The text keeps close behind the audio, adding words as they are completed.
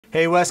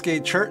Hey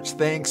Westgate Church,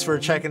 thanks for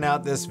checking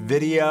out this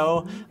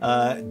video.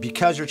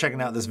 Because you're checking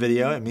out this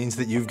video, it means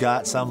that you've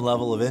got some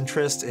level of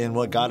interest in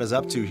what God is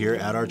up to here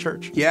at our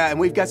church. Yeah, and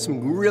we've got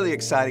some really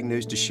exciting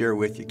news to share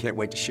with you. Can't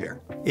wait to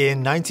share.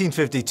 In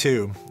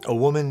 1952, a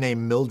woman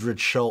named Mildred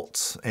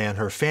Schultz and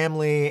her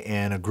family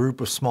and a group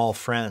of small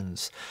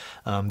friends,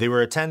 they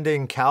were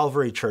attending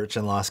Calvary Church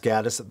in Los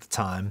Gatos at the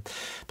time,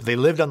 but they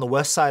lived on the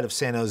west side of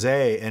San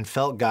Jose and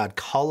felt God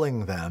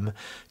calling them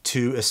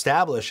to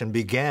establish and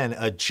begin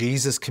a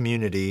Jesus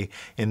community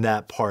in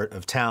that part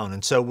of town.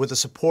 And so with the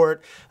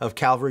support of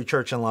Calvary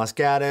Church in Los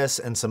Gatos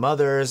and some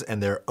others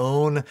and their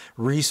own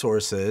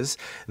resources,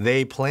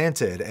 they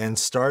planted and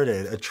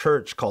started a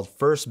church called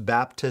First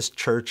Baptist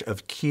Church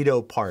of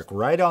Quito Park,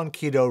 right on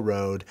Quito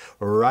Road,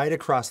 right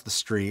across the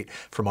street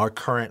from our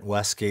current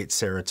Westgate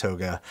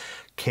Saratoga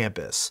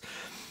campus.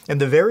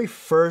 And the very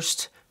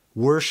first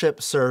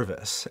worship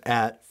service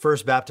at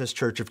First Baptist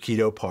Church of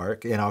Quito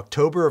Park in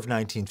October of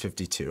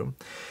 1952.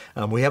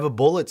 We have a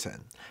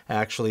bulletin,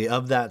 actually,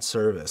 of that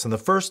service. And the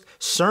first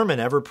sermon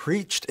ever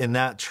preached in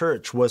that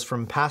church was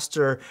from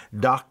Pastor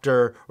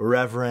Dr.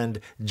 Reverend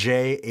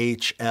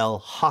J.H.L.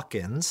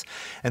 Hawkins.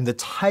 And the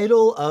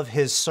title of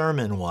his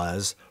sermon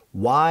was,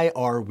 "Why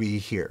Are We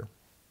Here?"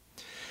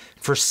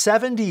 For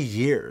 70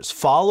 years,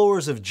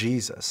 followers of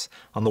Jesus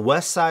on the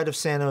west side of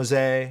San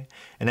Jose,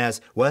 and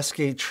as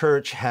Westgate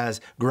Church has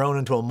grown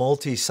into a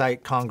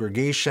multi-site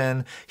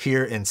congregation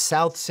here in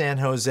South San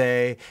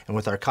Jose and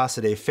with our Casa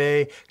de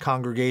Fe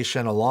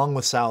congregation along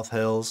with South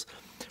Hills,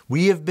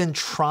 we have been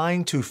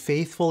trying to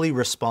faithfully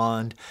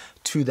respond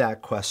to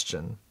that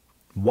question.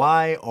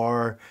 Why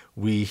are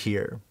we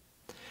here?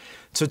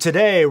 So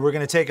today we're going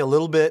to take a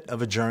little bit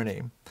of a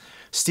journey.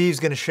 Steve's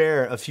going to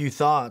share a few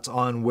thoughts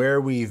on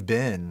where we've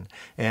been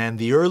and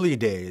the early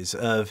days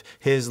of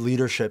his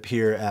leadership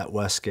here at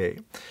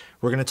Westgate.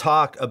 We're going to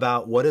talk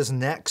about what is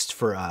next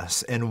for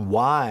us and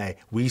why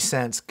we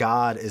sense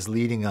God is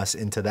leading us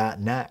into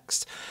that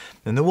next.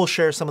 And then we'll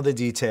share some of the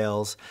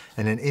details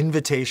and an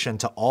invitation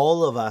to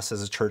all of us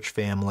as a church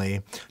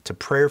family to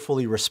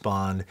prayerfully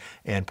respond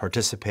and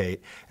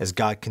participate as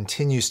God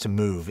continues to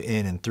move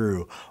in and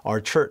through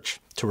our church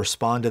to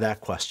respond to that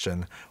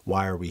question,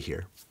 why are we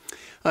here?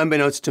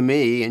 Unbeknownst to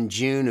me, in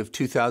June of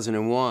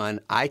 2001,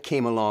 I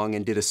came along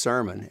and did a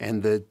sermon,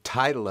 and the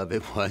title of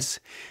it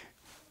was,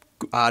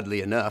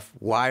 oddly enough,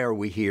 Why Are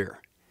We Here?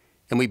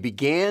 And we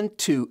began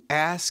to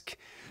ask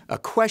a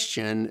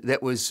question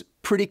that was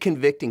pretty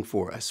convicting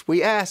for us.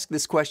 We asked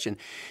this question: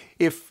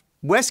 if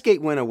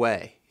Westgate went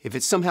away, if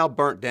it somehow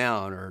burnt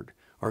down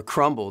or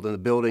crumbled and the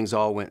buildings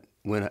all went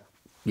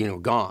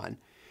gone,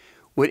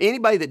 would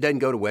anybody that doesn't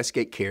go to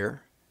Westgate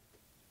care?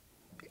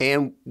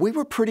 And we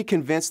were pretty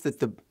convinced that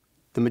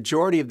the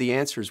majority of the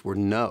answers were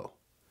no,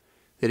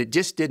 that it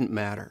just didn't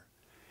matter.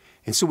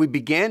 And so we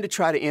began to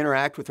try to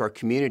interact with our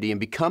community and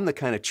become the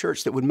kind of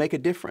church that would make a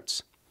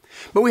difference.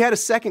 But we had a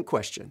second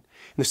question.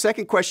 And the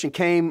second question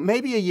came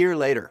maybe a year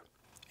later.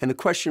 And the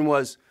question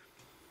was,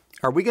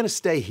 are we going to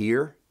stay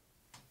here?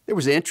 There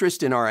was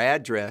interest in our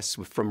address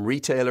from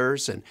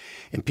retailers and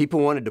people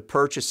wanted to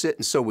purchase it.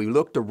 And so we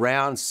looked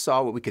around,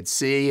 saw what we could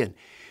see, and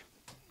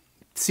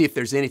see if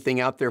there's anything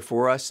out there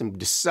for us, and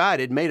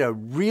made a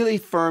really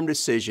firm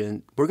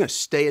decision. We're going to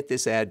stay at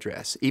this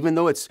address. Even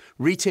though it's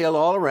retail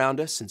all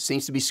around us and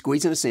seems to be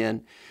squeezing us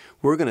in,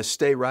 we're going to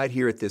stay right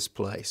here at this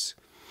place.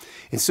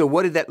 And so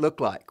what did that look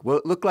like? Well,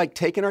 it looked like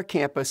taking our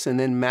campus and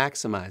then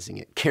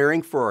maximizing it,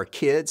 caring for our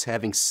kids,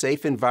 having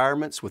safe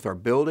environments with our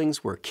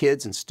buildings where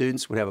kids and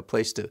students would have a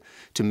place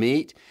to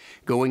meet,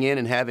 going in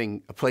and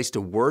having a place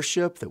to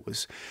worship that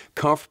was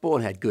comfortable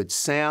and had good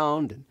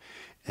sound,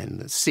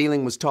 and the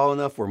ceiling was tall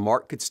enough where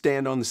Mark could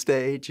stand on the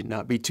stage and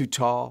not be too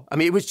tall. I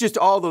mean, it was just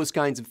all those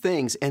kinds of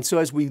things. And so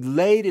as we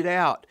laid it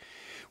out,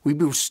 we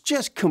were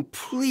just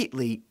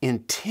completely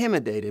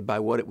intimidated by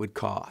what it would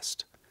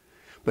cost.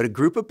 But a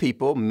group of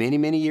people many,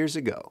 many years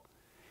ago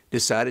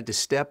decided to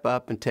step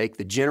up and take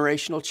the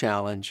generational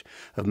challenge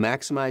of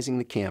maximizing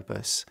the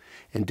campus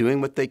and doing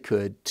what they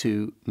could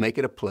to make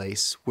it a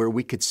place where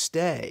we could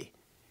stay,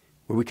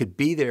 where we could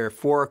be there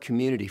for our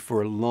community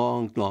for a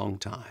long, long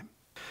time.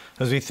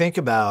 As we think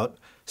about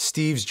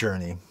Steve's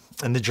journey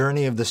and the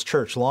journey of this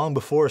church long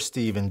before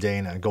Steve and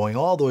Dana, going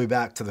all the way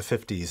back to the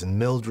 50s and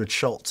Mildred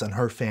Schultz and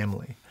her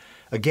family,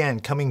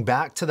 again, coming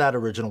back to that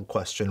original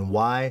question,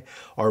 why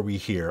are we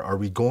here? Are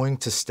we going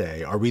to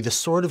stay? Are we the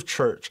sort of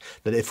church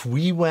that if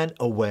we went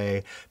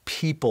away,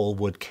 people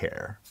would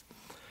care?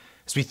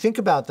 As we think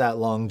about that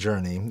long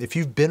journey, if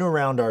you've been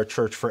around our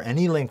church for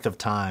any length of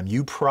time,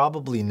 you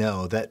probably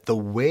know that the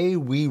way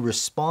we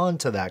respond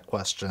to that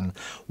question,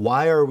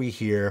 why are we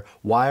here?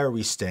 Why are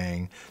we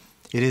staying?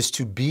 It is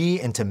to be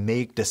and to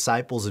make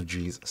disciples of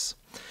Jesus.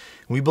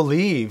 We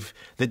believe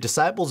that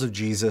disciples of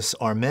Jesus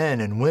are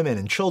men and women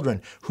and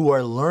children who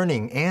are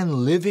learning and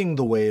living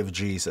the way of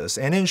Jesus.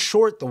 And in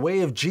short, the way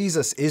of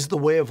Jesus is the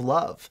way of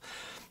love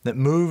that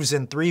moves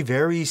in three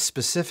very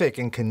specific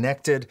and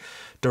connected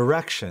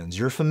directions.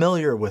 You're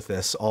familiar with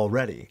this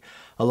already.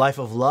 a life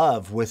of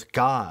love with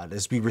God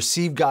as we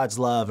receive God's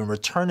love and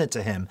return it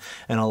to Him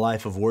in a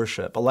life of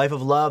worship, a life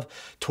of love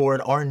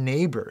toward our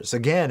neighbors.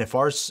 Again, if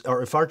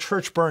our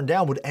church burned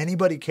down, would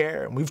anybody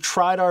care? And we've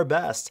tried our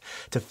best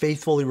to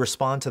faithfully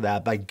respond to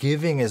that by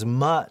giving as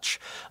much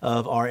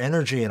of our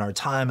energy and our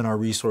time and our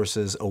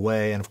resources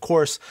away. And of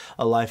course,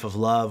 a life of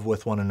love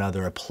with one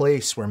another, a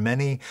place where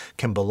many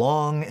can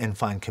belong and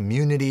find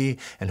community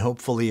and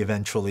hopefully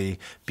eventually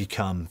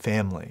become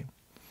family.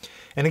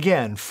 And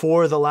again,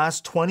 for the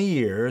last 20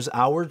 years,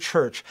 our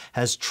church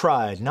has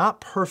tried,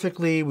 not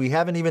perfectly, we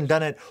haven't even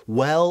done it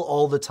well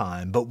all the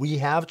time, but we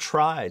have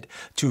tried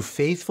to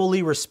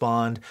faithfully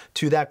respond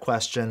to that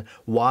question,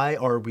 why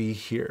are we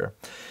here?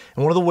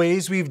 And one of the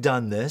ways we've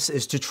done this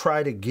is to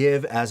try to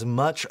give as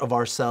much of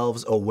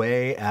ourselves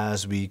away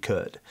as we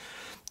could.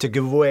 To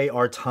give away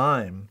our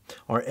time,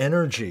 our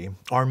energy,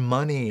 our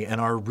money,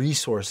 and our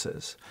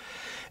resources.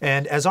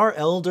 And as our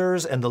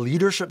elders and the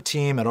leadership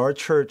team at our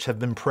church have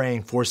been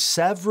praying for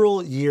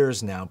several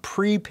years now,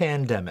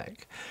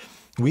 pre-pandemic,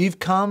 we've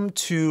come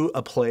to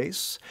a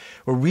place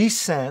where we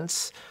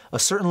sense a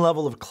certain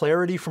level of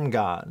clarity from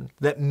God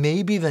that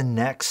maybe the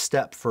next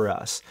step for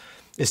us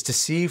is to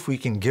see if we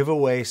can give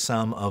away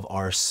some of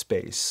our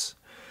space.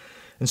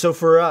 And so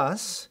for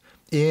us,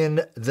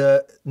 in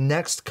the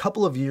next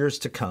couple of years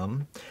to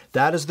come,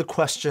 that is the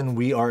question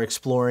we are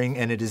exploring,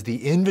 and it is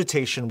the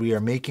invitation we are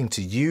making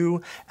to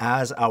you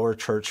as our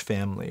church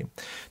family.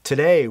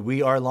 Today,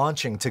 we are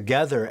launching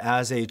together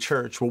as a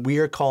church what we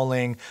are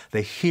calling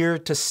the Here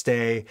to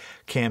Stay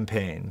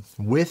campaign,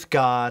 with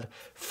God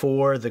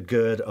for the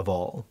good of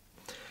all.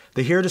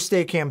 The Here to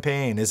Stay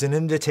campaign is an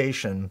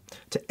invitation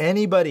to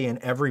anybody and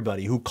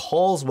everybody who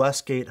calls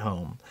Westgate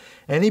home,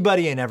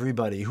 anybody and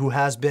everybody who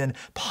has been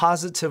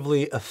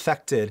positively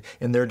affected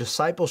in their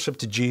discipleship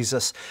to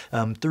Jesus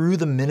through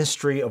the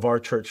ministry of our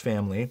church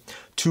family,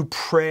 to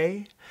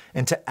pray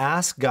and to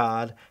ask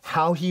God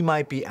how He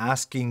might be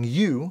asking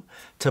you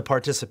to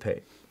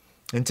participate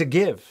and to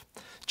give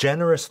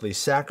generously,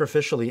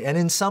 sacrificially, and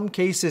in some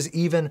cases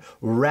even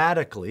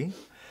radically,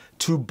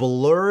 to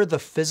blur the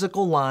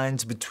physical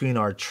lines between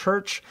our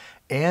church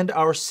and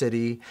our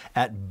city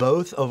at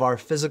both of our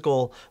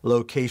physical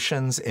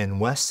locations in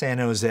West San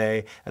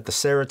Jose at the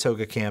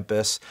Saratoga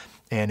campus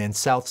and in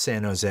South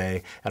San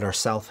Jose at our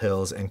South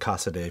Hills and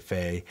Casa de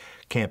Fe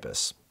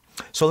campus.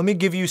 So let me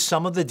give you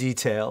some of the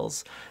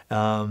details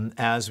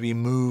as we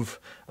move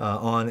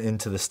on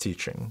into this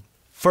teaching.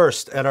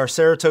 First, at our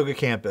Saratoga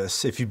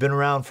campus, if you've been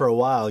around for a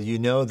while, you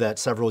know that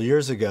several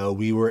years ago,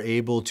 we were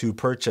able to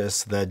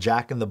purchase the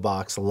Jack in the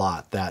Box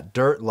lot, that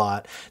dirt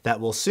lot that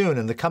will soon,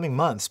 in the coming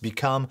months,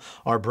 become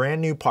our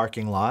brand new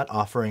parking lot,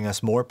 offering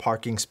us more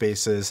parking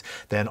spaces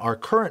than our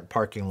current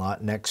parking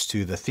lot next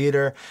to the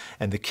theater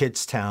and the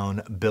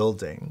Kidstown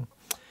building.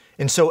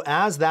 And so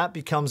as that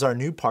becomes our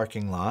new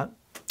parking lot,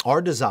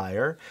 our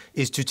desire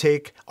is to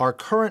take our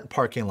current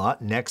parking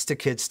lot next to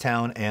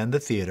Kidstown and the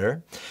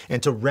theater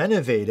and to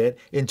renovate it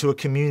into a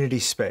community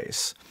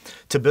space,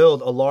 to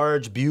build a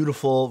large,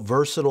 beautiful,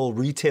 versatile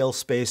retail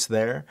space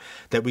there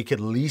that we could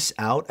lease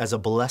out as a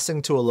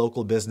blessing to a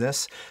local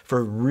business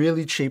for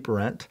really cheap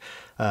rent,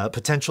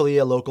 potentially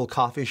a local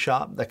coffee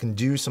shop that can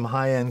do some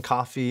high-end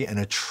coffee and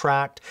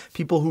attract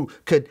people who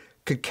could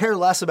care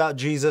less about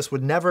Jesus,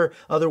 would never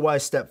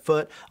otherwise step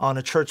foot on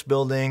a church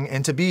building,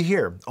 and to be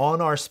here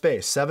on our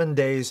space 7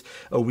 days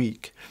a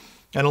week.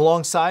 And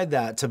alongside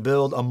that, to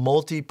build a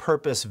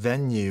multi-purpose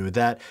venue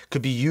that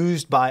could be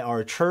used by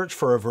our church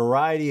for a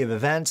variety of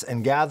events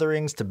and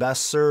gatherings to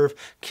best serve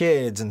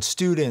kids and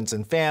students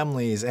and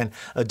families and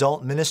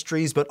adult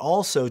ministries, but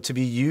also to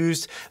be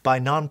used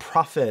by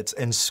nonprofits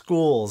and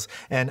schools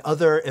and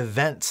other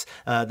events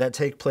that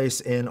take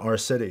place in our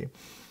city.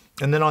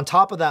 And then on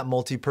top of that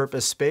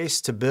multi-purpose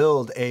space, to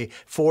build a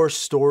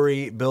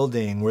 4-story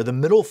building where the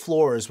middle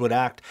floors would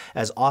act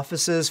as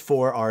offices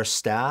for our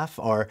staff.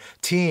 Our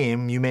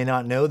team, you may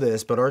not know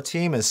this, but our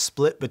team is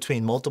split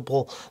between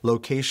multiple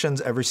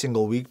locations every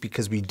single week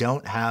because we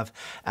don't have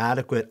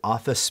adequate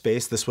office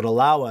space. This would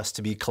allow us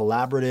to be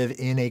collaborative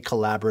in a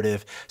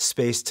collaborative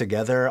space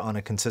together on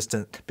a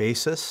consistent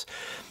basis.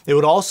 It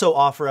would also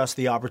offer us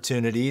the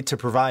opportunity to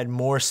provide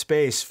more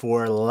space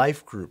for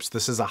life groups.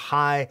 This is a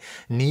high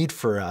need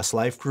for us.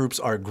 Life groups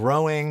are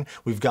growing.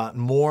 We've got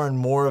more and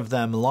more of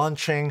them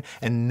launching,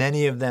 and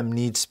many of them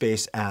need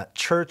space at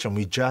church, and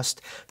we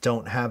just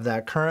don't have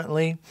that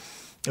currently.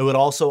 It would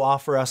also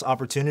offer us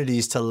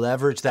opportunities to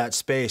leverage that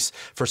space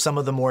for some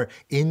of the more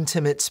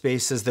intimate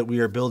spaces that we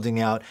are building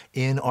out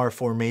in our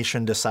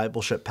formation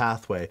discipleship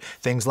pathway.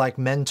 Things like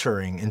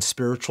mentoring and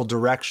spiritual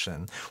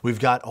direction.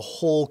 We've got a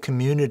whole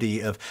community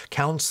of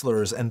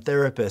counselors and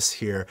therapists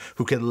here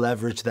who could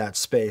leverage that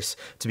space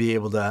to be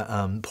able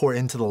to pour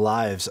into the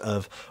lives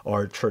of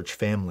our church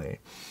family.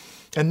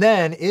 And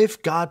then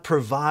if God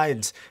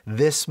provides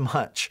this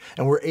much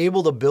and we're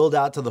able to build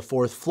out to the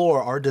 4th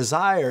floor, our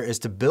desire is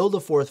to build a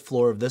 4th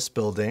floor of this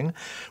building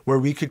where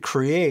we could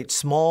create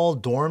small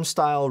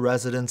dorm-style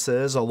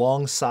residences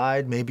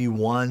alongside maybe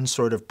one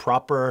sort of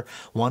proper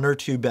 1 or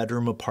 2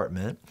 bedroom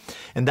apartment.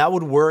 And that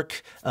would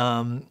work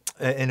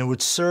and it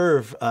would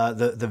serve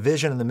the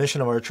vision and the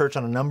mission of our church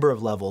on a number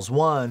of levels.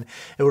 One,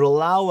 it would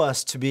allow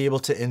us to be able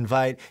to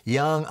invite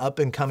young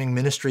up-and-coming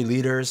ministry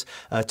leaders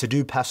to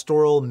do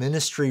pastoral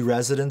ministry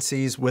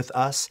residencies with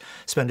us,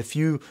 spend a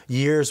few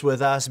years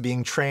with us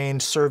being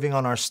trained, serving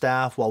on our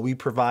staff while we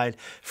provide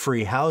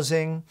free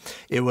housing.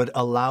 It would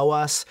allow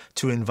us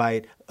to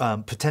invite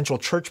potential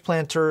church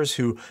planters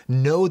who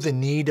know the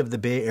need of the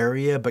Bay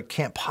Area but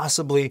can't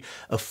possibly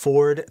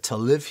afford to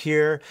live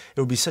here. It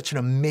would be such an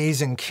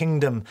amazing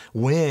kingdom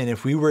win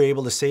if we were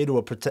able to say to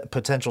a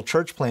potential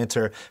church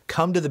planter,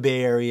 come to the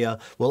Bay Area,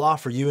 we'll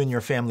offer you and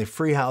your family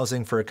free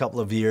housing for a couple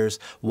of years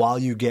while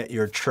you get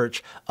your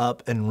church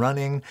up and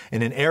running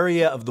in an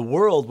area of the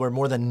world where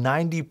more than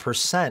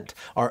 90%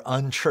 are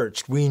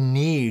unchurched. We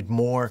need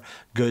more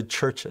good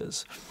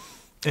churches.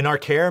 In our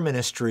care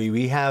ministry,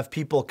 we have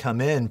people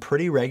come in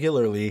pretty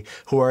regularly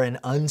who are in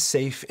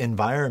unsafe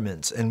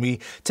environments, and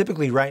we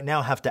typically right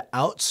now have to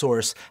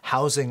outsource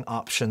housing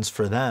options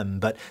for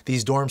them. But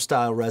these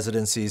dorm-style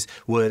residences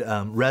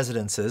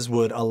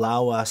would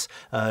allow us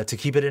to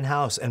keep it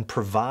in-house and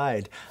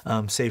provide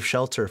safe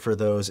shelter for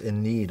those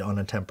in need on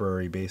a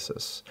temporary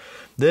basis.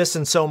 This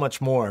and so much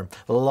more.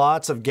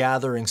 Lots of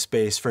gathering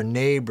space for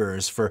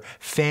neighbors, for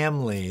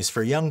families,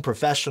 for young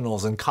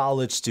professionals and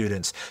college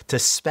students to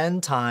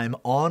spend time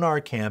on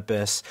our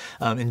campus,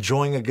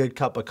 enjoying a good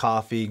cup of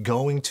coffee,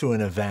 going to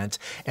an event,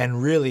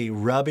 and really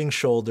rubbing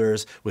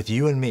shoulders with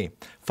you and me,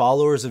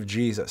 followers of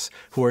Jesus,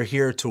 who are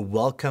here to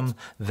welcome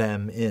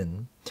them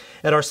in.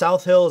 At our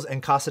South Hills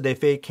and Casa de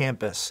Fe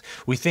campus,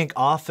 we think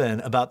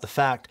often about the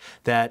fact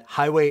that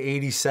Highway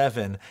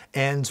 87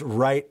 leads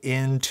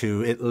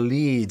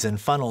and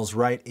funnels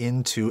right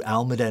into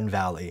Almaden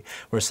Valley,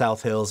 where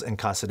South Hills and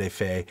Casa de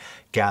Fe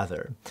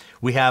gather.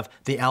 We have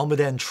the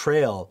Almaden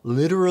Trail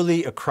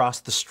literally across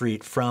the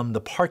street from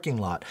the parking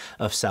lot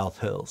of South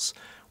Hills.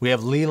 We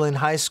have Leland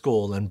High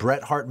School and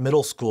Bret Harte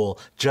Middle School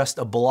just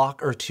a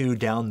block or two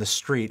down the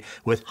street,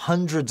 with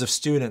hundreds of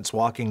students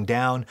walking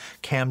down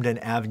Camden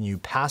Avenue,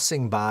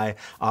 passing by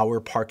our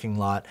parking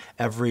lot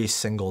every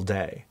single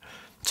day.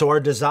 So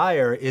our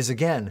desire is,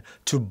 again,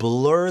 to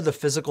blur the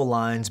physical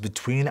lines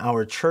between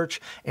our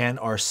church and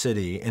our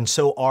city. And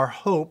so our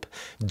hope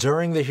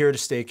during the Here to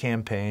Stay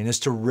campaign is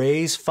to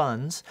raise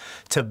funds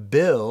to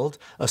build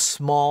a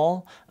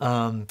small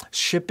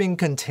shipping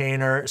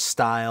container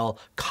style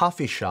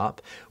coffee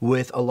shop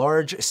with a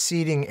large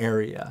seating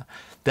area,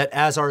 that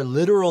as our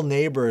literal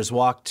neighbors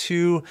walk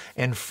to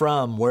and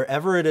from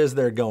wherever it is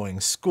they're going,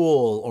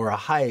 school or a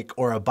hike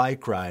or a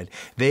bike ride,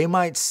 they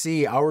might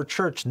see our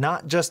church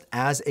not just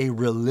as a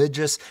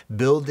religious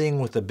building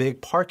with a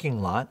big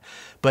parking lot,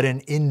 but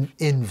an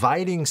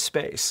inviting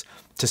space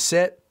to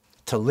sit,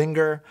 to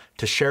linger,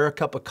 to share a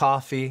cup of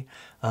coffee,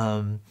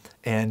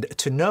 and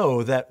to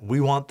know that we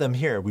want them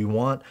here. We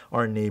want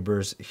our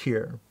neighbors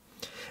here.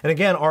 And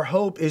again, our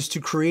hope is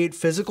to create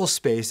physical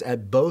space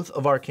at both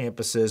of our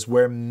campuses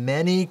where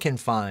many can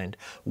find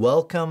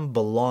welcome,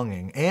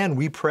 belonging, and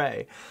we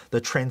pray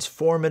the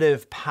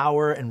transformative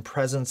power and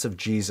presence of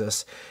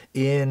Jesus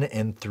in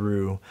and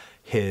through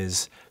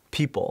his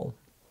people.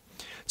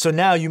 So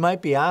now you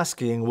might be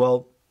asking,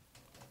 well,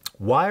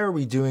 why are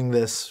we doing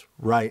this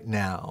right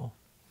now?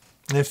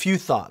 And a few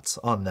thoughts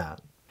on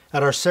that.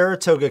 At our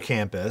Saratoga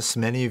campus,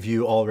 many of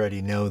you already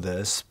know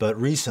this, but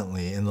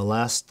recently, in the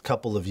last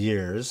couple of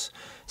years,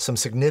 some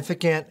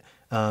significant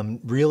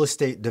real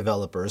estate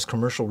developers,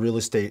 commercial real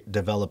estate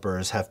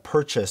developers, have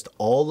purchased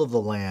all of the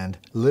land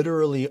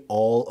literally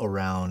all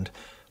around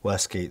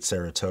Westgate,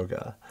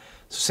 Saratoga.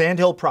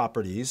 Sandhill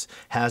Properties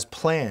has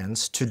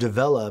plans to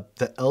develop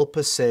the El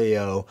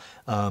Paseo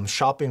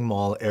shopping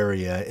mall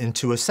area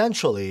into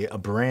essentially a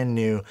brand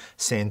new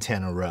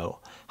Santana Row.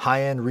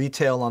 High-end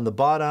retail on the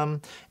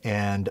bottom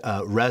and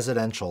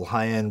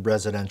high-end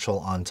residential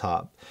on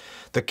top.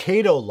 The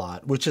Cato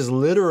lot, which is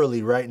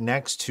literally right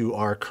next to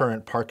our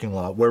current parking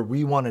lot, where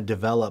we want to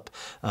develop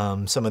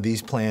some of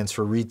these plans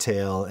for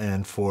retail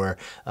and for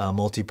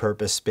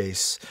multi-purpose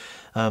space.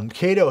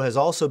 Cato has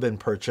also been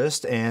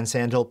purchased, and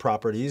Sandhill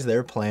Properties,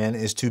 their plan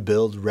is to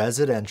build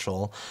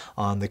residential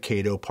on the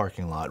Cato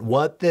parking lot.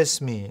 What this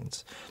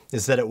means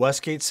is that at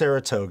Westgate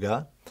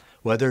Saratoga,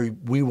 whether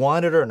we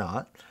want it or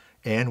not,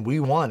 and we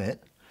want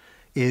it,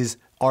 is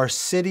our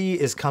city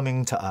is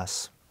coming to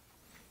us.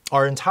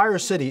 Our entire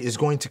city is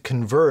going to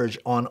converge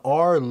on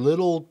our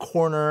little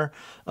corner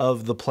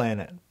of the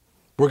planet.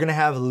 We're going to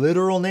have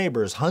literal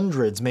neighbors,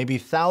 hundreds, maybe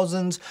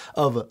thousands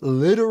of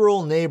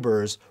literal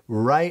neighbors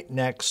right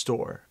next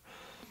door.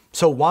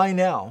 So why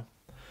now?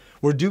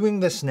 We're doing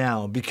this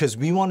now because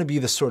we want to be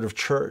the sort of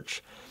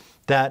church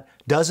that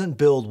doesn't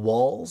build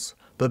walls,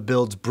 but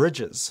builds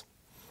bridges.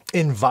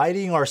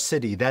 Inviting our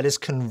city that is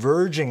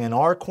converging in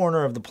our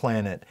corner of the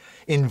planet,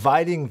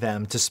 inviting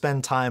them to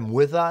spend time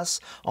with us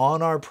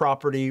on our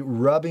property,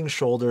 rubbing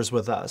shoulders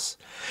with us.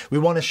 We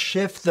want to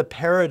shift the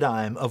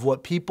paradigm of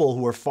what people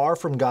who are far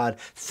from God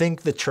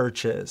think the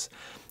church is.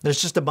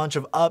 There's just a bunch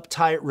of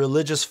uptight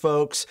religious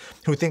folks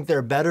who think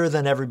they're better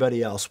than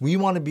everybody else. We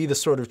want to be the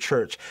sort of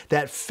church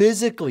that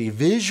physically,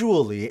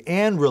 visually,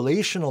 and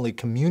relationally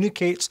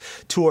communicates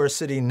to our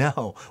city.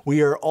 No,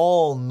 we are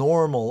all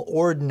normal,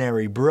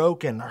 ordinary,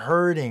 broken,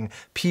 hurting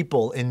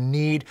people in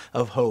need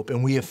of hope.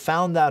 And we have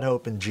found that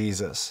hope in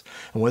Jesus.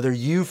 And whether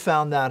you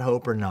found that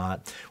hope or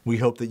not, we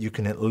hope that you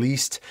can at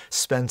least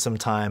spend some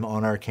time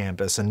on our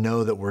campus and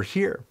know that we're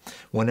here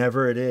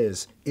whenever it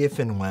is, if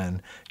and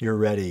when you're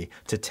ready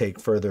to take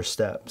further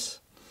steps.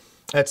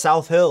 At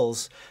South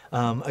Hills,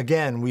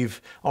 again,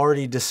 we've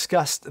already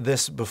discussed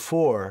this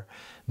before,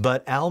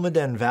 but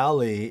Almaden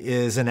Valley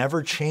is an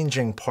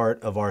ever-changing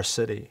part of our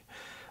city.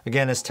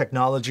 Again, as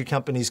technology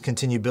companies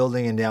continue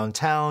building in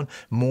downtown,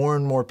 more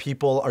and more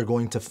people are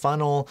going to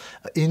funnel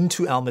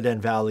into Almaden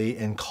Valley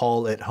and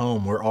call it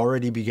home. We're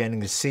already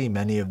beginning to see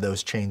many of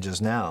those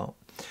changes now.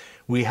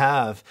 We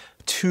have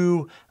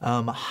two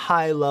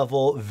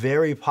high-level,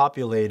 very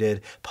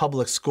populated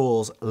public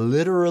schools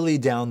literally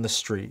down the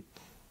street.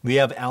 We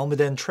have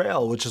Almaden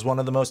Trail, which is one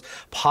of the most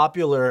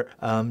popular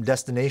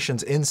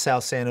destinations in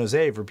South San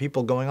Jose for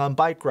people going on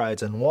bike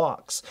rides and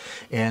walks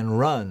and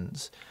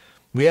runs.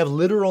 We have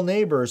literal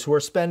neighbors who are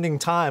spending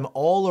time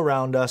all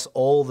around us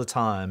all the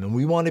time, and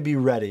we want to be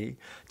ready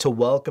to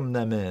welcome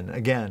them in.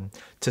 Again,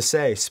 to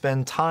say,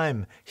 spend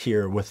time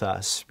here with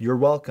us. You're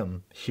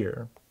welcome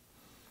here.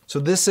 So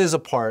this is a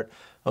part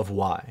of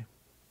why.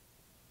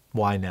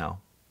 Why now?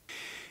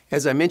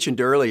 As I mentioned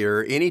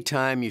earlier,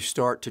 anytime you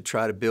start to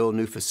try to build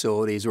new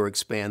facilities or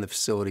expand the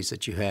facilities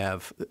that you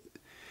have,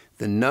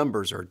 the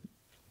numbers are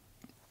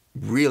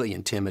really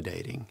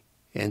intimidating.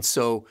 And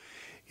so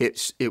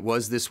it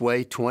was this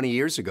way 20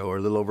 years ago, or a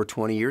little over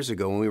 20 years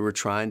ago, when we were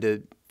trying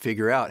to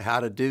figure out how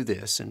to do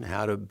this and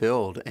how to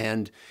build.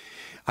 And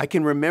I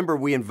can remember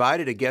we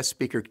invited a guest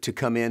speaker to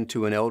come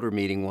into an elder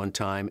meeting one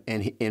time,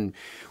 and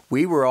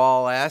we were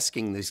all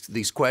asking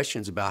these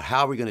questions about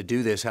how are we going to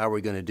do this, how are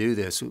we going to do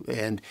this?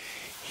 And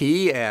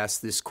he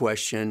asked this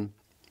question,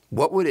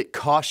 what would it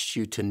cost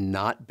you to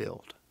not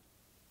build?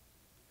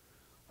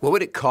 What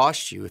would it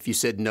cost you if you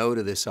said no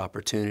to this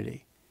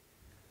opportunity?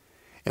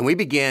 And we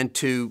began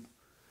to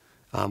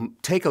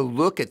take a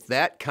look at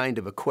that kind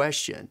of a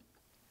question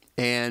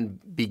and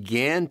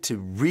began to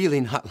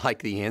really not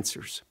like the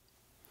answers.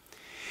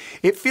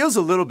 It feels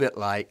a little bit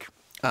like,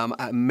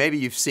 maybe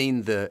you've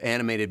seen the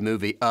animated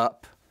movie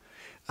Up.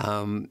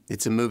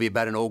 It's a movie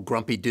about an old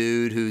grumpy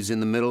dude who's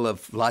in the middle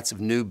of lots of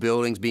new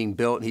buildings being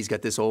built, and he's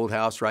got this old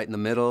house right in the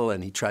middle,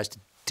 and he tries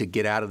to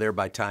get out of there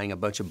by tying a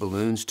bunch of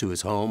balloons to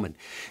his home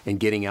and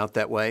getting out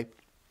that way.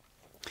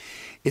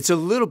 It's a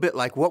little bit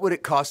like, what would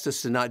it cost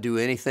us to not do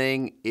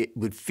anything? It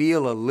would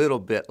feel a little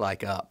bit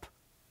like Up.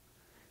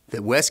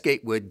 That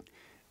Westgate would,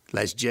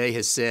 as Jay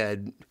has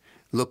said,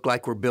 look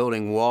like we're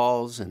building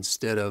walls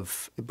instead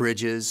of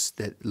bridges,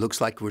 that looks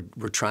like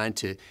we're trying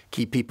to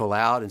keep people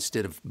out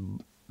instead of,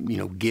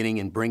 getting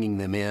and bringing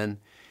them in,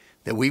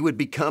 that we would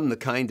become the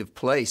kind of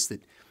place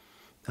that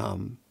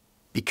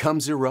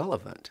becomes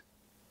irrelevant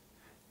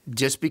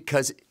just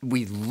because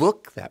we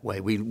look that way.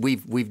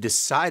 We've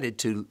decided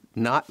to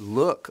not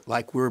look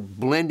like we're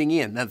blending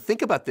in. Now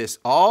think about this.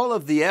 All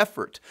of the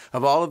effort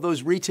of all of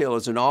those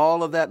retailers and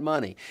all of that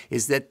money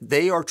is that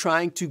they are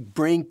trying to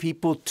bring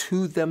people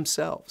to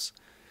themselves.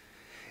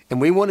 And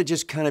we want to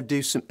just kind of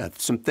do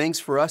some things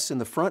for us in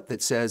the front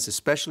that says,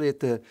 especially at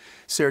the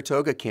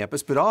Saratoga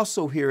campus, but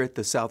also here at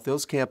the South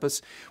Hills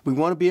campus, we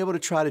want to be able to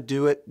try to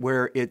do it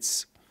where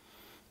it's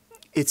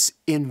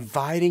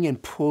inviting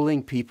and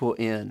pulling people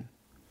in.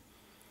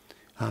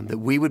 That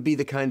we would be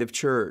the kind of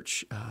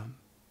church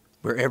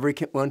where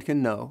everyone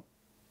can know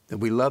that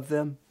we love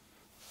them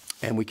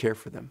and we care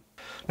for them.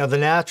 Now, the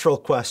natural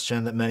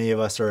question that many of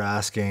us are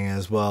asking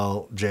is,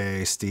 well,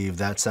 Jay, Steve,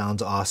 that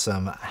sounds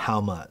awesome. How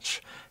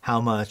much?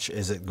 How much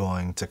is it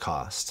going to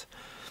cost?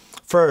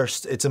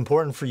 First, it's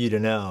important for you to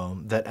know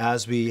that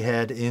as we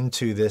head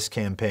into this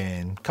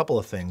campaign, a couple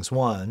of things.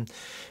 One,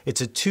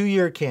 it's a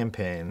 2-year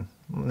campaign.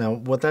 Now,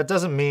 what that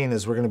doesn't mean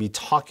is we're going to be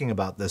talking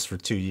about this for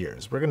 2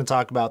 years. We're going to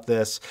talk about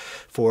this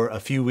for a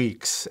few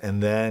weeks,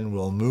 and then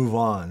we'll move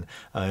on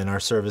in our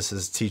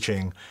services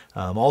teaching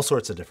all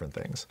sorts of different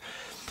things.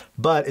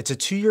 But it's a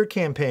 2-year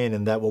campaign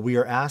in that what we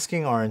are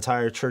asking our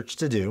entire church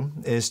to do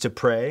is to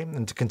pray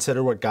and to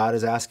consider what God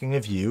is asking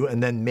of you,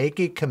 and then make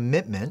a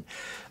commitment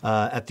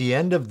at the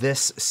end of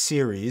this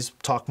series.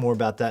 Talk more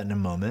about that in a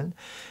moment.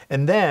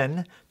 And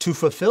then to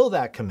fulfill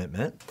that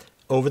commitment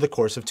over the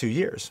course of 2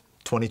 years,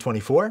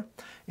 2024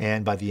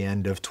 and by the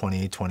end of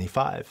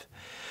 2025.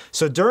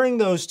 So during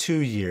those 2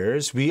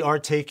 years, we are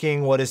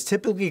taking what is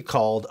typically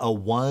called a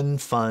one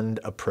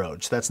fund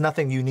approach. That's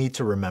nothing you need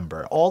to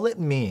remember. All it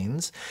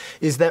means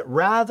is that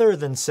rather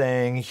than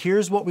saying,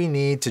 here's what we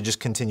need to just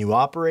continue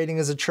operating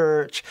as a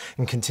church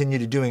and continue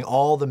to doing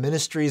all the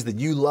ministries that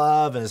you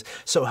love and is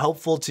so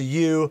helpful to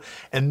you,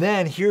 and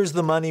then here's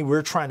the money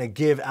we're trying to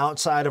give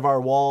outside of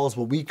our walls,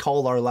 what we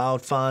call our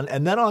Loud Fund,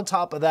 and then on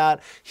top of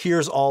that,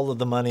 here's all of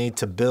the money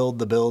to build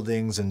the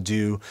buildings and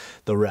do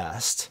the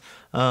rest.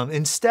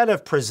 Instead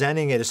of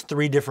presenting it as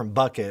 3 different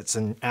buckets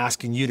and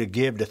asking you to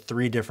give to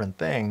 3 different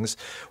things,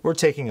 we're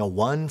taking a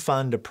one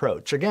fund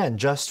approach, again,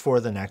 just for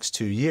the next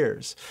 2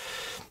 years.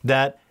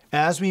 That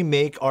as we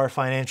make our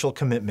financial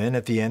commitment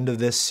at the end of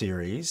this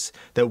series,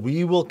 that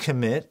we will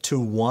commit to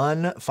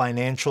one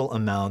financial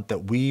amount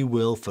that we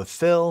will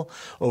fulfill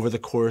over the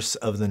course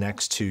of the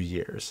next 2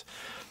 years.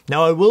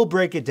 Now, I will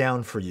break it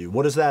down for you.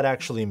 What does that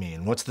actually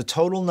mean? What's the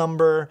total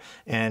number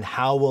and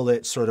how will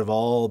it sort of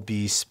all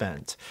be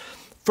spent?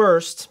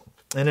 First,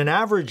 in an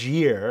average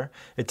year,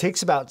 it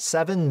takes about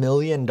 $7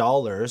 million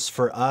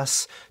for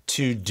us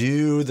to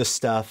do the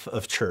stuff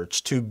of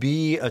church, to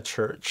be a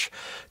church,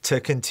 to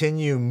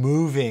continue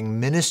moving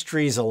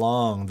ministries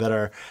along that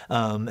are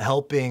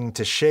helping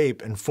to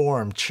shape and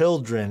form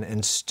children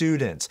and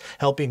students,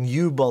 helping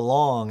you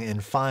belong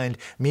and find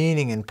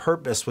meaning and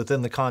purpose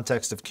within the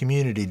context of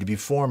community, to be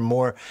formed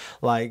more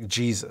like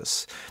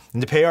Jesus,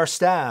 and to pay our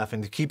staff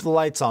and to keep the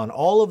lights on.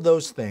 All of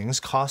those things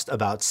cost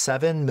about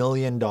 $7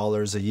 million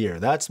a year.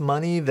 That's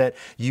money that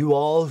you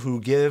all who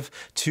give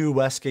to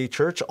Westgate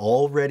Church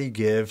already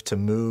give to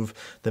move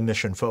the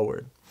mission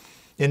forward.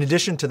 In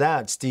addition to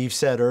that, Steve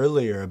said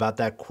earlier about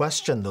that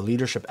question the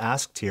leadership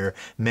asked here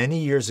many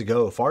years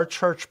ago, if our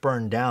church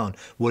burned down,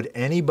 would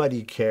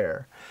anybody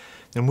care?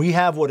 And we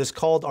have what is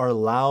called our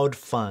Loud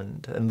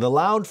Fund. And the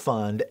Loud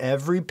Fund,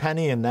 every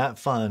penny in that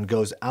fund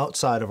goes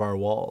outside of our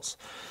walls.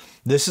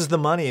 This is the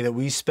money that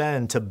we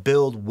spend to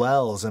build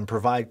wells and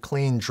provide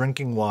clean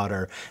drinking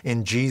water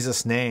in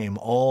Jesus' name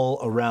all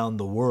around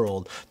the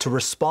world, to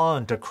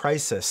respond to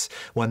crisis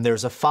when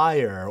there's a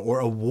fire or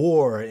a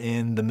war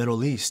in the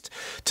Middle East,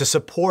 to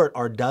support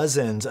our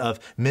dozens of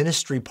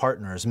ministry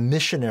partners,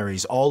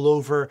 missionaries all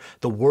over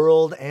the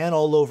world and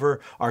all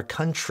over our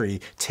country,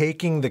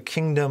 taking the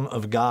kingdom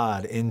of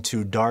God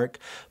into dark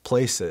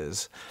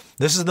places.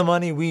 This is the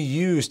money we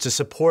use to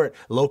support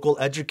local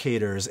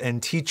educators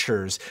and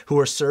teachers who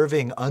are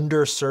serving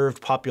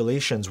underserved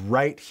populations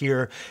right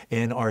here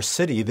in our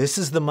city. This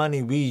is the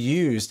money we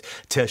used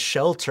to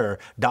shelter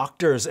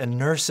doctors and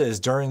nurses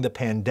during the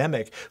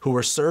pandemic who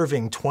were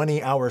serving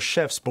 20-hour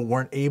shifts but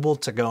weren't able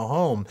to go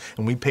home.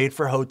 And we paid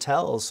for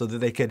hotels so that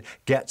they could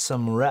get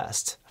some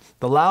rest.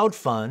 The Loud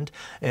Fund,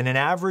 in an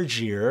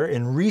average year,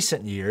 in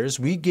recent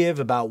years, we give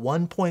about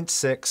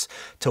 $1.6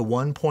 to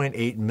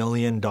 $1.8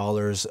 million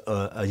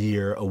a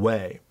year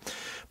away.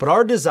 But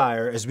our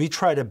desire as we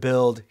try to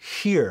build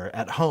here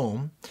at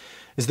home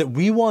is that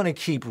we want to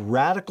keep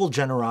radical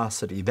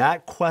generosity,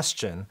 that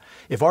question,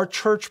 if our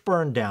church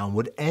burned down,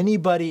 would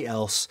anybody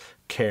else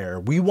care?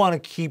 We want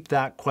to keep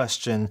that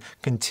question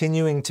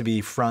continuing to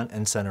be front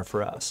and center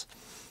for us.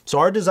 So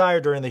our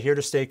desire during the Here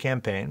to Stay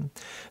campaign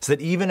is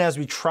that even as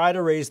we try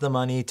to raise the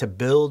money to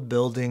build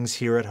buildings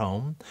here at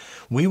home,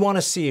 we want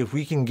to see if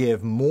we can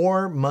give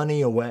more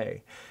money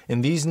away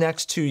in these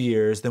next 2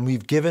 years than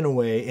we've given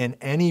away in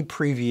any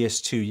previous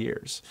 2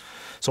 years.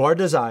 So our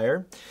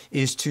desire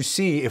is to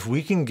see if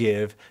we can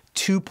give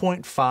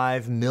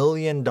 $2.5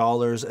 million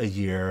a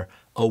year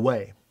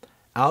away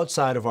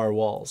outside of our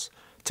walls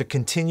to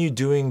continue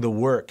doing the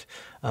work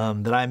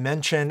that I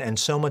mentioned and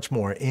so much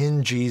more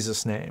in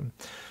Jesus' name,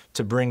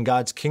 to bring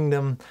God's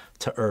kingdom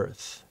to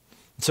earth.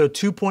 So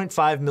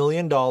 $2.5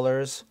 million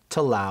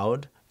to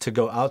Loud, to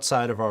go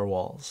outside of our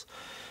walls.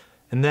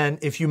 And then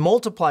if you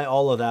multiply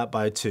all of that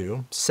by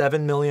 2,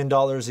 $7 million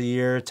a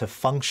year to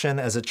function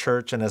as a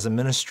church and as a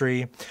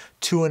ministry,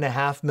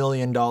 $2.5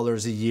 million a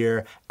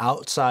year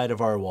outside of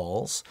our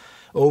walls.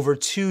 Over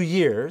 2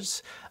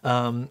 years,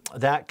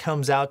 that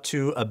comes out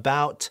to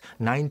about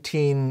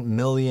 $19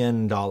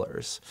 million.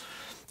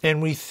 And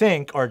we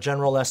think our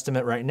general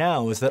estimate right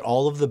now is that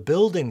all of the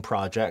building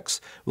projects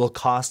will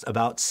cost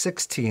about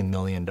 $16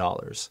 million.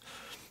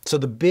 So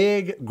the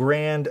big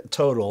grand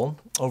total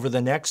over the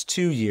next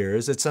 2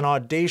 years, it's an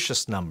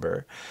audacious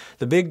number.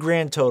 The big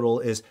grand total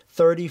is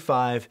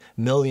 $35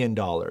 million,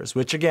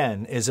 which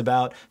again is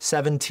about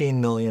 $17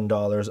 million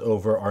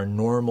over our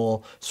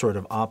normal sort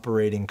of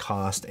operating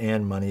cost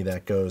and money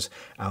that goes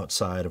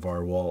outside of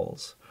our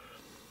walls.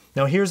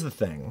 Now here's the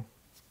thing.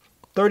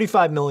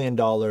 $35 million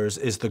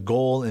is the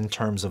goal in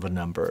terms of a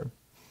number.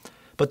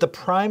 But the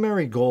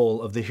primary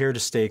goal of the Here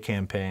to Stay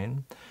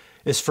campaign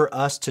is for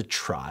us to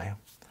try.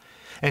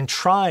 And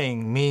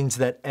trying means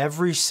that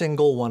every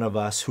single one of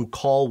us who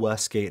call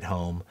Westgate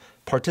home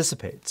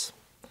participates.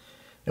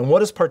 And what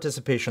does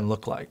participation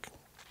look like?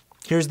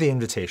 Here's the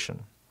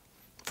invitation.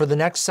 For the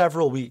next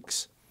several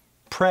weeks,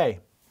 pray.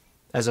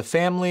 As a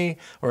family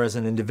or as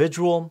an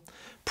individual,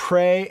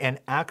 pray and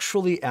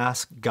actually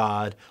ask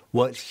God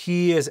what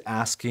He is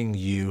asking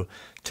you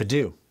to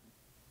do.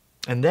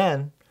 And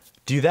then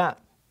do that.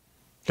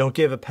 Don't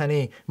give a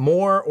penny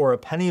more or a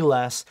penny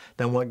less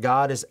than what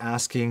God is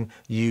asking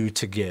you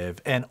to give.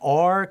 And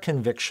our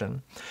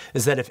conviction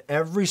is that if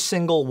every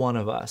single one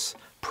of us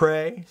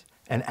pray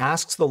and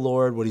asks the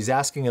Lord what He's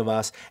asking of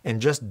us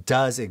and just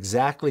does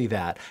exactly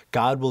that,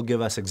 God will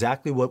give us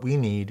exactly what we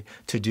need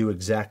to do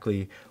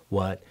exactly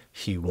what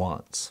He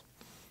wants.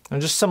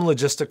 And just some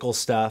logistical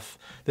stuff.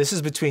 This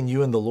is between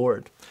you and the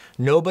Lord.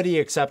 Nobody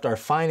except our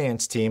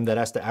finance team that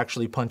has to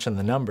actually punch in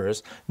the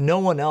numbers. No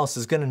one else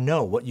is going to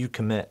know what you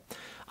commit.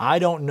 I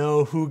don't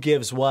know who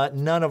gives what.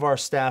 None of our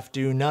staff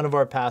do. None of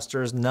our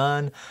pastors.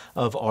 None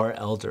of our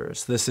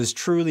elders. This is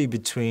truly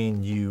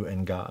between you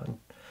and God.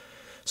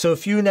 So a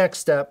few next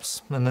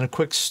steps and then a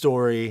quick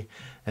story,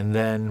 and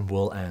then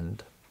we'll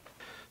end.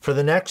 For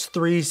the next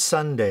 3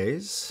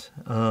 Sundays,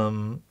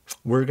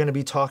 we're going to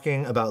be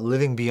talking about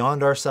living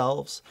beyond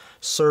ourselves,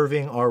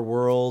 serving our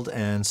world,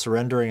 and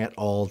surrendering it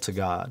all to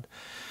God.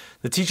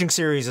 The teaching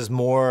series is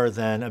more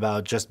than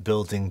about just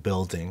building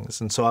buildings.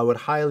 And so I would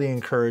highly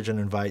encourage and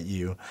invite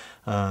you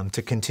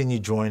to continue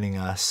joining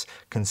us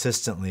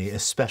consistently,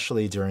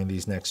 especially during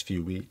these next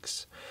few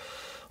weeks.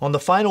 On the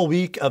final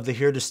week of the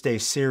Here to Stay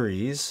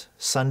series,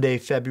 Sunday,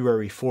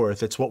 February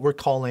 4th, it's what we're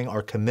calling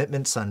our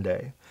Commitment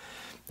Sunday.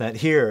 That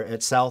here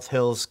at South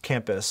Hills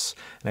campus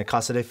and at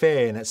Casa de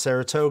Fe and at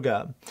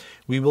Saratoga,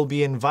 we will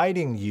be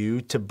inviting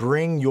you to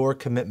bring your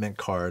commitment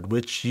card,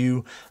 which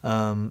you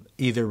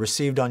either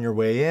received on your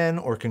way in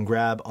or can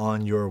grab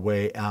on your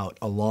way out,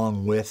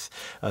 along with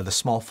the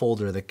small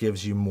folder that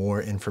gives you more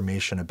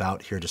information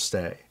about Here to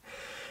Stay.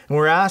 And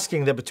we're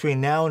asking that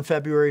between now and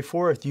February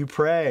 4th, you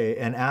pray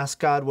and ask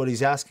God what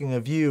He's asking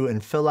of you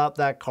and fill out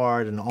that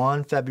card. And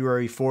on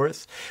February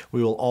 4th,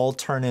 we will all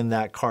turn in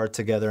that card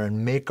together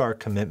and make our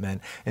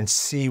commitment and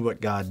see what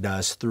God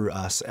does through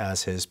us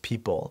as His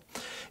people.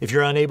 If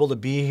you're unable to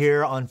be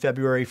here on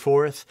February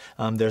 4th,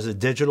 there's a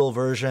digital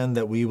version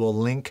that we will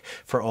link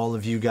for all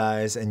of you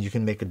guys, and you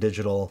can make a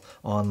digital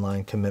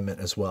online commitment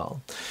as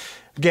well.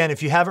 Again,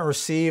 if you haven't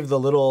received the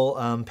little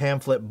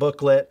pamphlet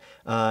booklet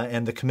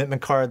and the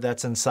commitment card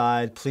that's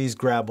inside, please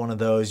grab one of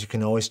those. You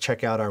can always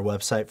check out our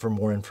website for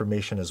more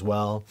information as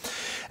well.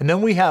 And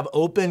then we have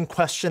open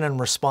question and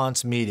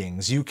response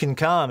meetings. You can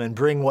come and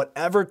bring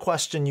whatever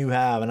question you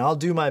have, and I'll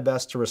do my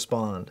best to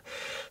respond.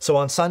 So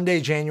on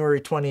Sunday, January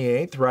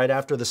 28th, right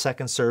after the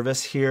second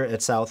service here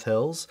at South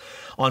Hills,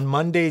 on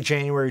Monday,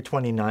 January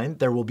 29th,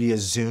 there will be a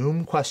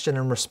Zoom question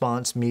and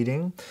response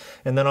meeting.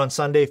 And then on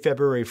Sunday,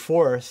 February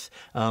 4th,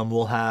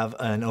 we'll have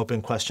an open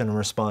question and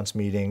response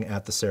meeting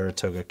at the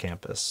Saratoga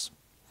campus.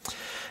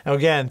 Now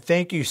again,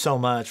 thank you so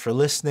much for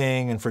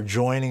listening and for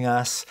joining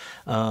us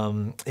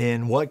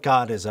in what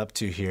God is up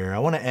to here. I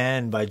want to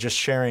end by just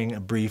sharing a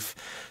brief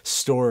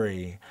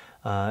story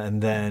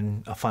and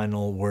then a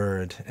final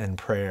word and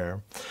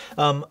prayer.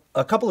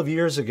 A couple of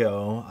years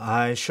ago,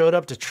 I showed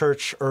up to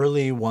church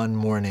early one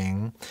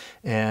morning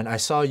and I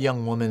saw a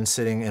young woman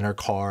sitting in her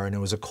car, and it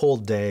was a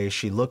cold day.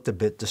 She looked a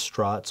bit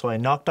distraught, so I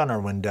knocked on her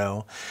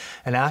window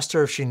and asked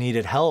her if she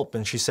needed help,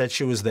 and she said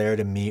she was there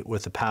to meet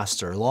with the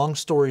pastor. Long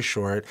story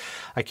short,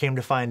 I came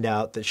to find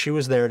out that she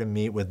was there to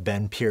meet with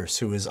Ben Pierce,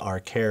 who is our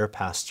care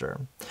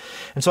pastor.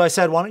 And so I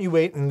said, why don't you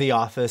wait in the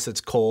office?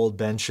 It's cold.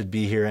 Ben should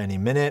be here any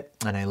minute.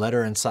 And I let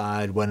her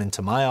inside, went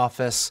into my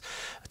office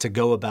to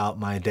go about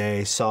my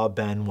day, saw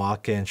Ben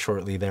walk in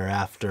shortly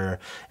thereafter,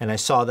 and I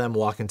saw them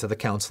walk into the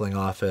counseling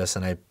office,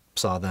 and I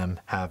saw them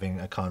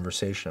having a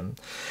conversation.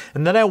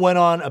 And then I went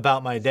on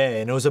about my day,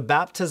 and it was a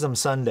baptism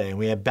Sunday, and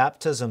we had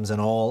baptisms in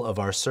all of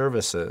our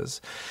services.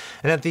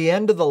 And at the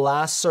end of the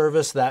last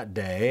service that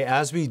day,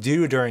 as we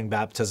do during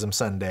baptism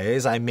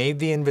Sundays, I made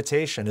the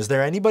invitation. Is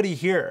there anybody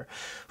here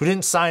who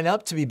didn't sign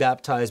up to be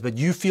baptized, but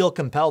you feel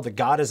compelled that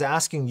God is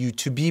asking you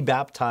to be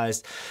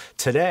baptized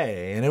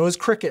today? And it was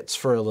crickets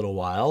for a little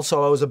while.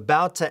 So I was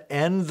about to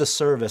end the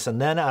service,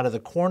 and then out of the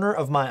corner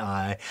of my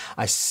eye,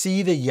 I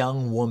see the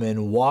young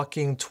woman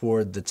walking toward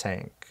the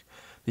tank,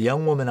 the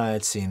young woman I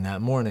had seen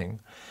that morning.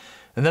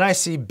 And then I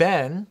see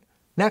Ben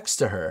next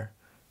to her,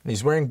 and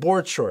he's wearing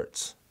board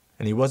shorts,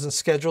 and he wasn't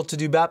scheduled to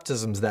do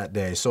baptisms that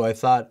day. So I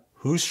thought,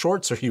 whose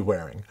shorts are you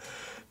wearing?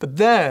 But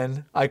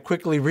then I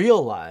quickly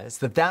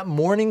realized that that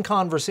morning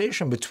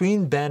conversation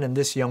between Ben and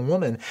this young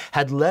woman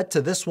had led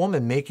to this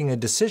woman making a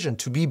decision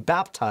to be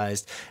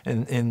baptized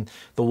in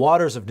the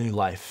waters of new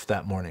life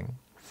that morning.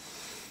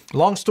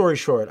 Long story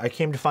short, I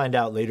came to find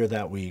out later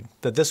that week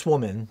that this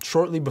woman,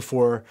 shortly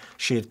before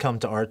she had come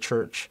to our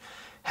church,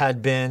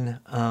 had been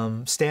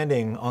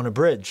standing on a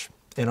bridge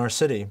in our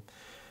city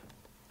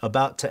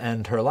about to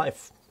end her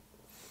life.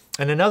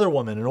 And another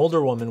woman, an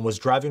older woman, was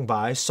driving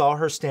by, saw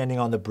her standing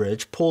on the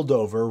bridge, pulled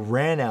over,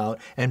 ran out,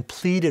 and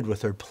pleaded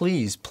with her,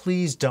 please,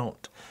 please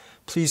don't.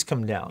 Please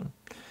come down.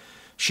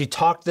 She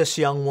talked this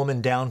young woman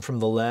down from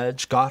the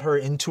ledge, got her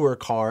into her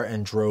car,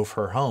 and drove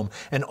her home.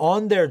 And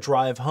on their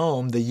drive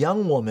home, the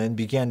young woman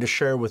began to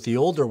share with the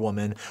older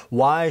woman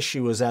why she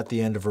was at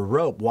the end of her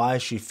rope, why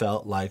she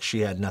felt like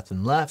she had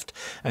nothing left,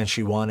 and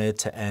she wanted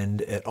to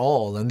end it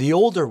all. And the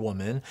older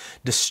woman,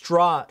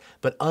 distraught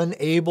but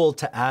unable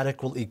to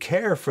adequately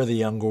care for the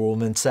younger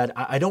woman, said,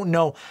 I don't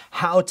know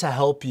how to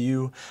help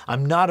you.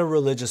 I'm not a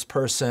religious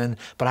person,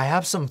 but I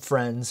have some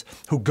friends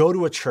who go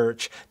to a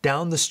church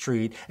down the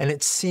street, and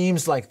it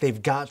seems like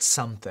they've got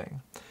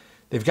something.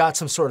 They've got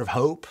some sort of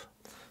hope,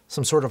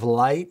 some sort of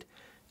light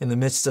in the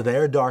midst of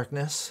their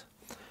darkness.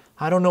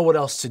 I don't know what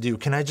else to do.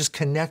 Can I just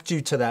connect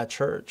you to that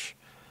church?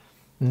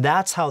 And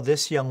that's how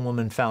this young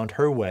woman found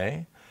her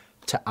way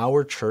to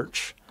our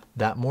church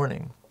that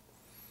morning.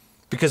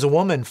 Because a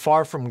woman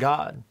far from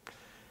God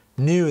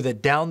knew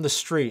that down the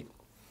street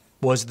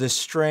was this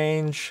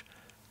strange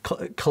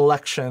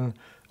collection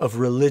of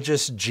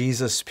religious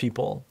Jesus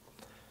people,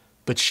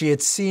 but she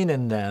had seen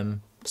in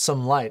them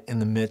some light in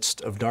the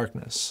midst of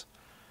darkness.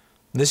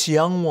 This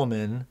young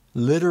woman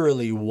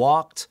literally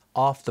walked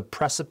off the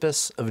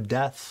precipice of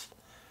death,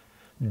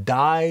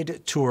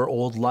 died to her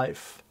old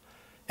life,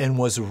 and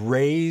was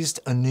raised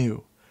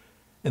anew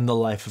in the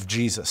life of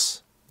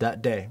Jesus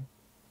that day.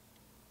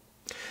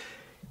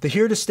 The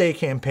Here to Stay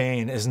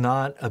campaign is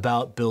not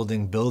about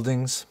building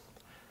buildings.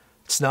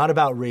 It's not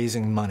about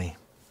raising money.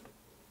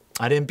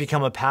 I didn't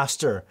become a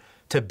pastor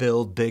to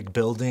build big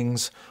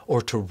buildings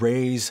or to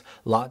raise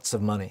lots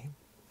of money.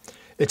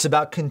 It's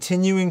about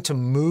continuing to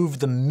move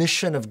the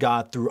mission of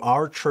God through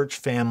our church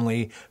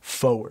family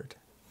forward.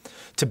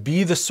 To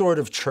be the sort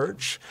of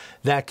church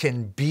that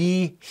can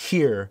be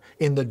here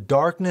in the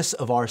darkness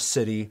of our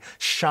city,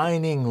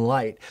 shining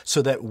light,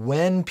 so that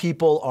when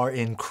people are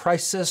in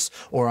crisis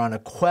or on a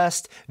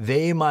quest,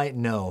 they might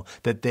know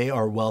that they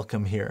are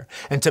welcome here.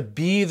 And to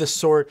be the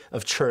sort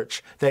of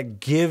church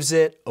that gives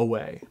it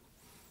away,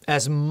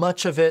 as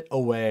much of it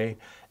away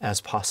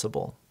as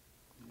possible.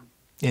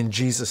 In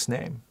Jesus'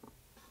 name.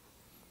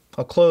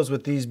 I'll close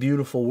with these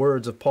beautiful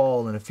words of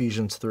Paul in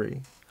Ephesians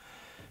 3.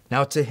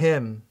 Now to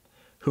him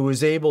who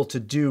is able to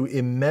do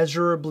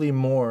immeasurably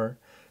more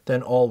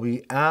than all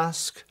we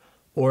ask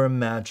or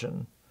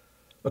imagine,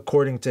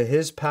 according to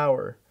his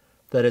power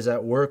that is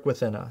at work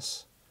within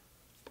us.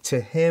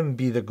 To him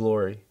be the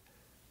glory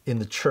in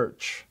the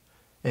church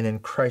and in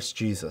Christ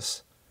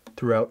Jesus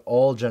throughout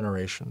all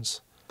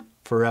generations,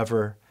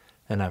 forever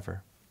and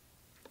ever.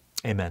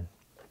 Amen.